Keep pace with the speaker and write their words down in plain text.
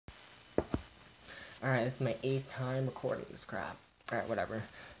Alright, this is my 8th time recording this crap. Alright, whatever.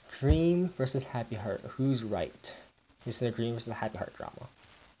 Dream versus happy heart. Who's right? This is a dream versus a happy heart drama.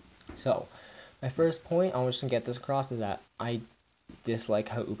 So, my first point, I'm just gonna get this across, is that I dislike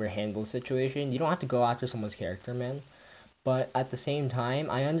how Uber handles the situation. You don't have to go after someone's character, man. But at the same time,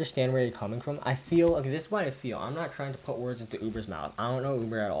 I understand where you're coming from. I feel, okay, this is what I feel. I'm not trying to put words into Uber's mouth. I don't know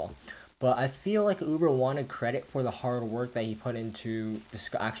Uber at all. But I feel like Uber wanted credit for the hard work that he put into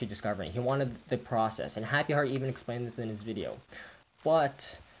actually discovering. He wanted the process. And Happy Heart even explained this in his video.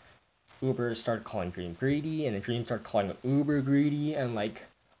 But Uber started calling Dream greedy, and the Dream started calling him Uber greedy, and like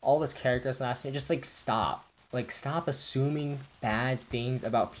all this character assassination. Just like stop. Like stop assuming bad things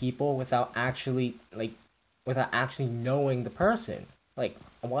about people without actually knowing the person. Like,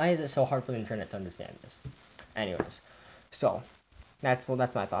 why is it so hard for the internet to understand this? Anyways, so that's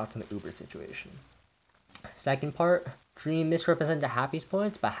my thoughts on the Uber situation. Second part, Dream misrepresented Happy's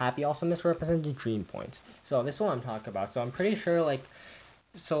points, but Happy also misrepresented Dream points. So this is what I'm talking about. So I'm pretty sure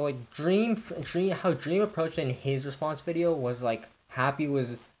Dream how Dream approached it in his response video was like Happy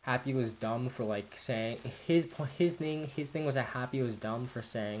was dumb for like saying his thing was that Happy was dumb for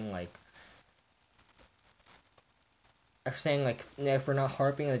saying like if we're not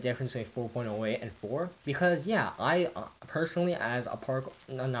harping on the difference between 4.08 and 4, because yeah, I personally as a parkour,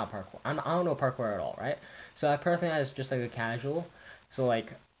 no, not parkour, I don't know parkour at all, right? So I personally as just like a casual, so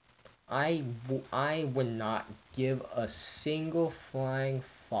like I would not give a single flying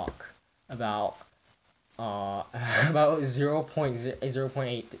fuck about about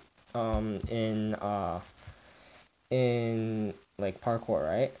 0.8 in like parkour,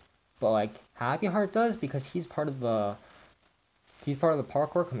 right? But like Happy Heart does, because he's part of the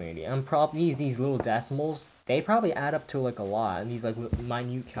parkour community, and probably these little decimals, they probably add up to like a lot, and these like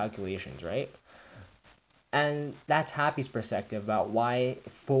minute calculations, right? And that's Happy's perspective about why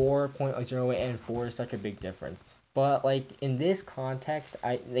 4.08 and 4 is such a big difference. But like in this context,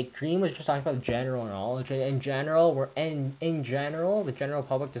 I like Dream was just talking about general knowledge. In general, in general, the general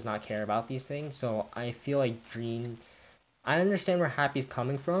public does not care about these things. So I feel like Dream, I understand where Happy's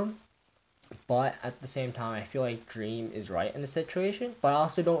coming from, but at the same time, I feel like Dream is right in the situation. But I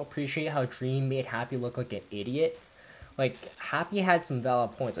also don't appreciate how Dream made Happy look like an idiot. Like, Happy had some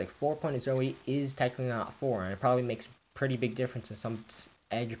valid points. Like, 4.08 is technically not 4, and it probably makes pretty big difference in some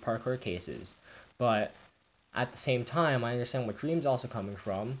edge parkour cases. But at the same time, I understand what Dream's also coming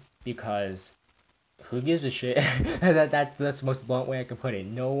from, because who gives a shit? That's the most blunt way I can put it.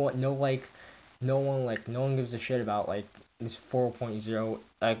 No one gives a shit about like this 4.0,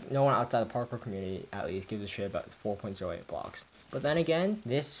 like no one outside the parkour community at least gives a shit about 4.08 blocks. But then again,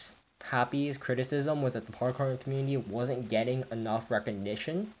 this Happy's criticism was that the parkour community wasn't getting enough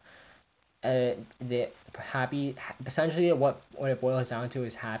recognition. The Happy, essentially what it boils down to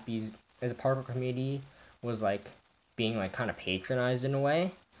is Happy's, as a parkour community was like being like kind of patronized in a way.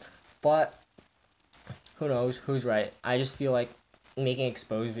 But who knows who's right? I just feel like making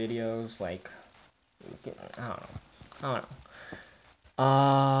exposed videos, like I don't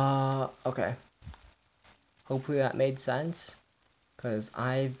know. Okay. Hopefully that made sense, because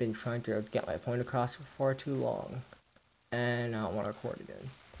I've been trying to get my point across for far too long, and I don't want to record again.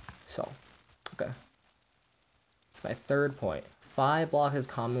 So, okay. It's my third point. 5 block is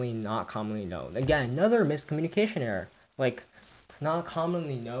not commonly known. Again, another miscommunication error. Like, not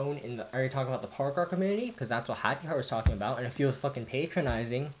commonly known in the. Are you talking about the parkour community? Because that's what Happy Heart was talking about, and it feels fucking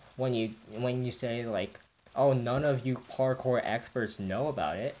patronizing when you say like, oh, none of you parkour experts know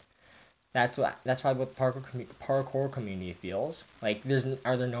about it. That's probably what the parkour community feels like.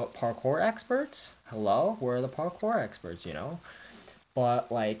 Are there no parkour experts? Hello, where are the parkour experts? But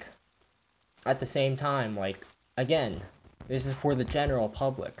like at the same time, like again, this is for the general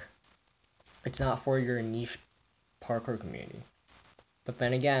public. It's not for your niche parkour community. But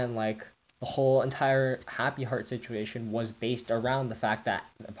then again, like the whole entire Happy Heart situation was based around the fact that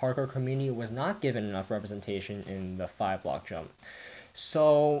the parkour community was not given enough representation in the 5 block jump.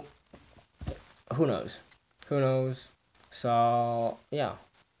 So who knows? Who knows? So yeah.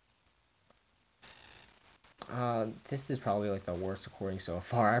 This is probably like the worst recording so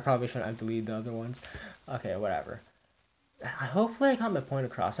far. I probably shouldn't have deleted the other ones. Okay, whatever. Hopefully I got my point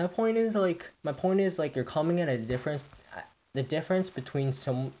across. My point is like you're coming at a difference. The difference between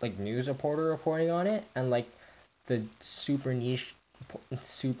some like news reporter reporting on it and like the super niche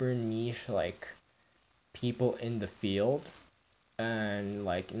like people in the field, and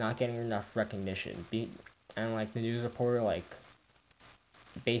like not getting enough recognition. And like the news reporter like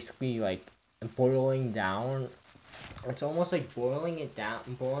basically like boiling down. It's almost like boiling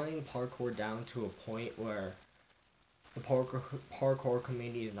parkour down to a point where the parkour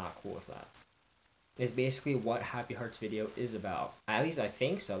community is not cool with that. is basically what Happy Heart's video is about. At least I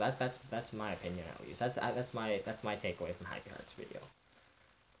think so. That's my opinion. At least that's my takeaway from Happy Heart's video.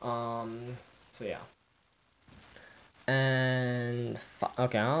 So yeah. And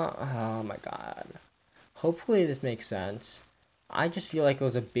okay. Oh my god. Hopefully this makes sense. I just feel like it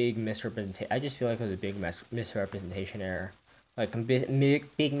was a big misrepresentation. I just feel like it was a big misrepresentation error, like a big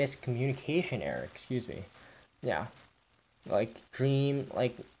miscommunication error. Excuse me. Yeah, like Dream,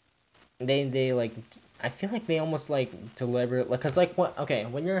 like they like. I feel like they almost like deliberate, like, cause like what? Okay,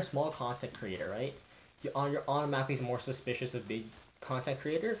 when you're a small content creator, right? You're automatically more suspicious of big content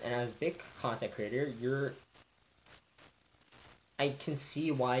creators, and as a big content creator, I can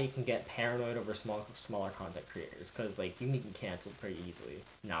see why you can get paranoid over smaller content creators, because like you can get canceled pretty easily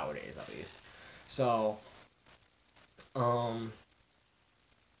nowadays, at least. So, um,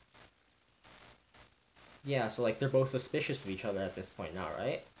 yeah. So like they're both suspicious of each other at this point now,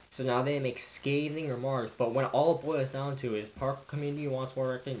 right? So now they make scathing remarks, but when all it boils down to is parkour community wants more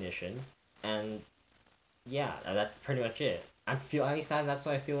recognition, and yeah, that's pretty much it. I feel at least that's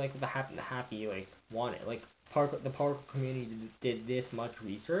what I feel like the happy like wanted. Like the parkour community did this much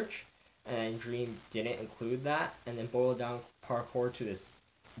research, and Dream didn't include that, and then boiled down parkour to this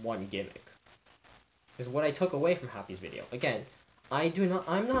one gimmick. Is what I took away from Happy's video. Again,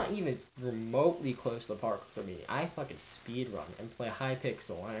 I'm not even remotely close to the parkour community. I fucking speedrun and play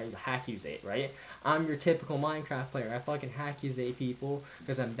Hypixel and I hackuzate, right? I'm your typical Minecraft player. I fucking hackuzate people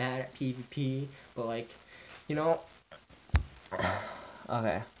because I'm bad at PvP, but like, you know,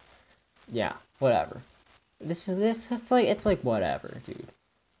 okay, yeah, whatever. It's like whatever, dude.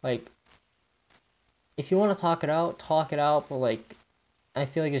 Like, if you want to talk it out, but like, I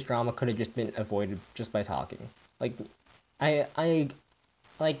feel like this drama could have just been avoided just by talking. Like, I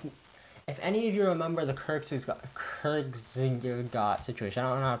like, if any of you remember the Kirkzinger situation, I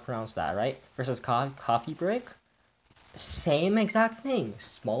don't know how to pronounce that, right? Versus Coffee Break, same exact thing.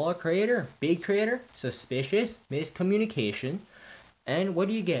 Smaller creator, big creator, suspicious, miscommunication. And what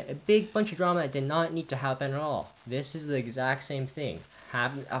do you get? A big bunch of drama that did not need to happen at all. This is the exact same thing.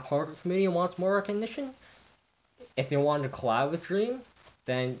 Have a parkour community wants more recognition. If they wanted to collab with Dream,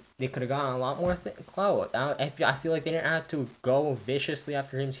 then they could have gotten a lot more clout. I feel like they didn't have to go viciously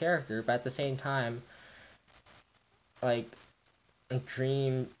after Dream's character, but at the same time, like,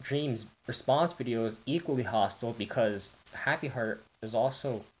 Dream's response video is equally hostile because Happy Heart is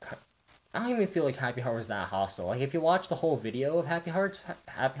also. I don't even feel like Happy Heart was that hostile. Like, if you watch the whole video of Happy Heart's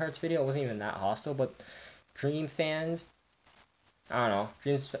video, it wasn't even that hostile. But Dream fans, I don't know.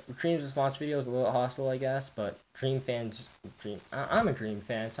 Dream's response video is a little hostile, I guess. But Dream fans, I'm a Dream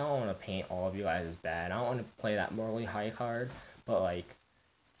fan, so I don't want to paint all of you guys as bad. I don't want to play that morally high card. But like,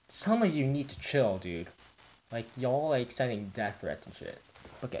 some of you need to chill, dude. Like, y'all like sending death threats and shit.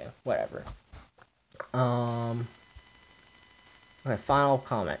 Okay, whatever. My final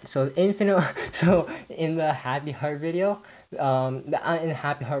comment. So infinite. So in the Happy Heart video, in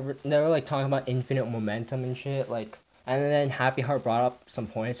Happy Heart, they were like talking about infinite momentum and shit. Like, and then Happy Heart brought up some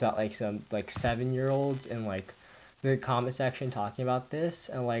points about like some like 7-year-olds in like the comment section talking about this,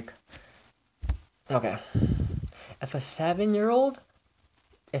 and like, okay, if a 7-year-old,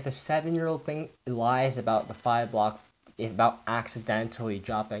 if a 7-year-old thing lies about the 5 block, about accidentally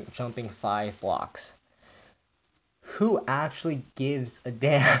jumping 5 blocks, who actually gives a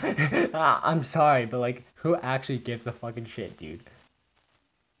damn? I'm sorry, but like, who actually gives a fucking shit, dude?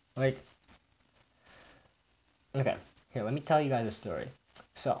 Like, okay, here, let me tell you guys a story.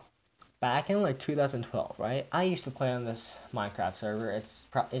 So, back in like 2012, right? I used to play on this Minecraft server. It's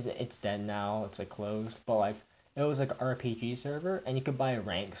dead now. It's like closed, but like, it was like an RPG server, and you could buy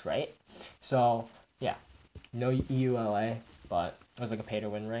ranks, right? So yeah, no EULA, but it was like a pay to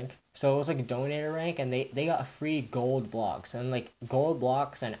win rank. So it was like a donator rank, and they got free gold blocks, and like gold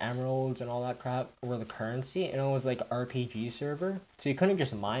blocks and emeralds and all that crap were the currency, and it was like RPG server. So you couldn't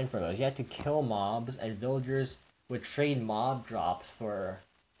just mine for those. You had to kill mobs, and villagers would trade mob drops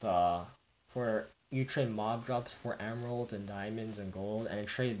the for you trade mob drops for emeralds and diamonds and gold, and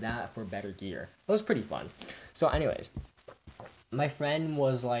trade that for better gear. It was pretty fun. So anyways, my friend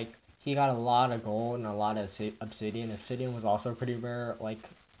was like, he got a lot of gold and a lot of obsidian. Obsidian was also pretty rare, like,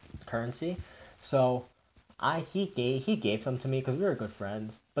 currency. So he gave some to me because we were good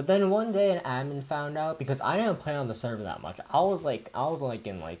friends. But then one day an admin found out, because I didn't play on the server that much. I was like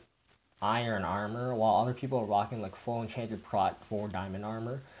in like iron armor, while other people were rocking like full enchanted prot 4 diamond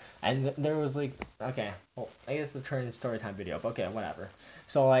armor. And there was like, okay, well, I guess the turn story time video, but okay, whatever.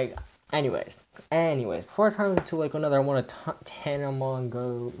 So like, anyways, before it turns into like another one of Tana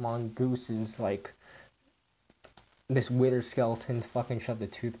Mongoose's, like, this wither skeleton fucking shoved a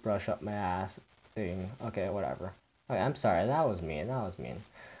toothbrush up my ass. thing. Okay, whatever. Okay, I'm sorry. That was mean. That was mean.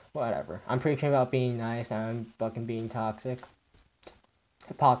 Whatever. I'm preaching about being nice. I'm fucking being toxic.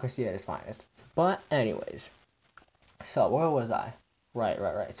 Hypocrisy at its finest. But anyways, so where was I?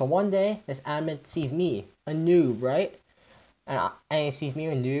 Right. So one day, this admin sees me, a noob, right? And he sees me,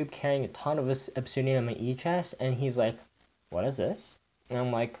 a noob, carrying a ton of obsidian on my e-chest, and he's like, "What is this?" And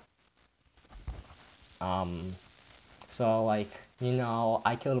I'm like, So, like,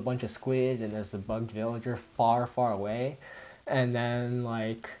 I killed a bunch of squids, and there's a bugged villager far, far away. And then,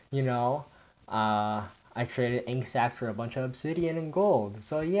 like, I traded ink sacks for a bunch of obsidian and gold.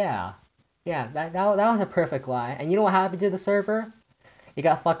 So, yeah. Yeah, that was a perfect lie. And you know what happened to the server? It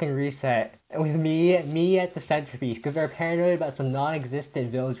got fucking reset with me at the centerpiece because they're paranoid about some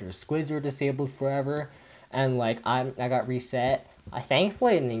non-existent villagers. Squids were disabled forever, and like I got reset. I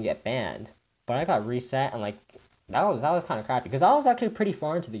thankfully didn't get banned, but I got reset, and like that was kind of crappy because I was actually pretty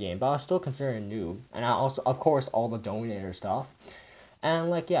far into the game, but I was still considered a noob. And I also, of course, all the donator stuff, and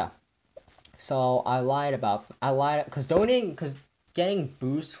like yeah. So I lied because donating, because getting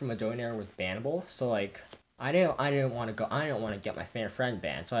boosts from a donator was bannable. So like I didn't want to get my friend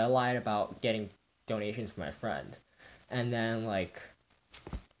banned. So I lied about getting donations from my friend, and then like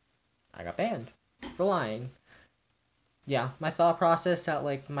I got banned for lying. Yeah, my thought process at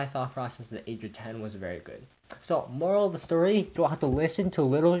the age of 10 was very good. So moral of the story: you don't have to listen to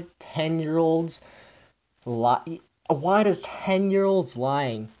little 10-year-olds lie. Why does 10-year-olds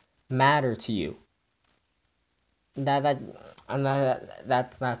lying matter to you? that that and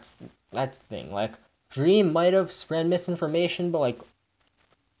that's the thing. Like, Dream might have spread misinformation, but like,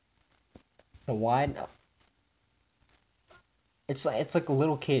 why? It's like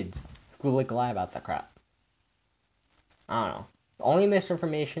little kids who like lie about that crap. I don't know. Only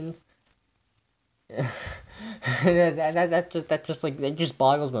misinformation. That just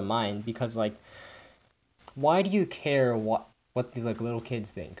boggles my mind because like, why do you care what these like little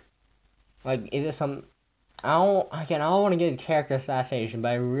kids think? Like, is it some? I don't want to get character assassination, but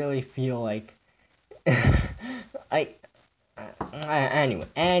I really feel like I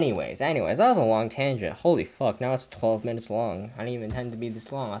anyways, that was a long tangent. Holy fuck, now it's 12 minutes long. I didn't even intend to be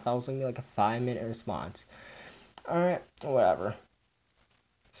this long. I thought it was gonna be like a 5-minute response. Alright, whatever.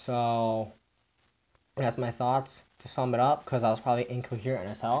 So, that's my thoughts. To sum it up, because I was probably incoherent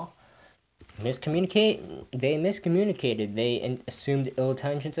as hell. They miscommunicated. They assumed ill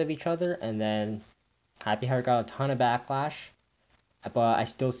intentions of each other, and then Happy Heart got a ton of backlash. But I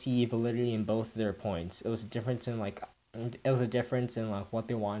still see validity in both of their points. It was a difference in like what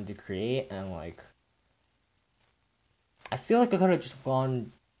they wanted to create, and like I feel like it could have just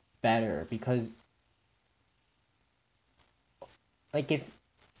gone better because like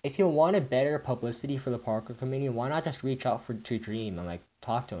if you wanted better publicity for the parkour community, why not just reach out to Dream and like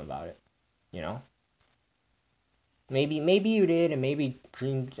talk to him about it, you know? Maybe you did, and maybe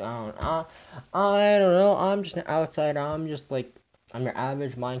Dream. I don't know. I'm just an outsider. I'm your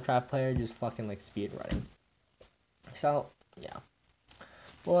average Minecraft player, just fucking like speedrunning. So yeah,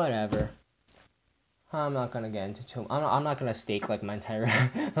 whatever. I'm not gonna get into too. I'm not gonna stake like my entire.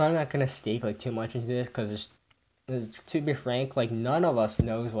 I'm not gonna stake like too much into this because to be frank, like none of us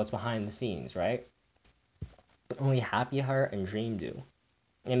knows what's behind the scenes, right? Only Happy Heart and Dream do,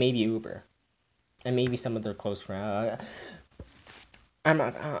 and maybe Uber, and maybe some of their close friends. I'm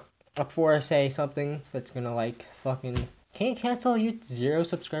not. Before I say something that's gonna like fucking can't cancel you 0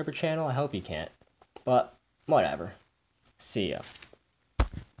 subscriber channel. I hope you can't, but whatever. See ya.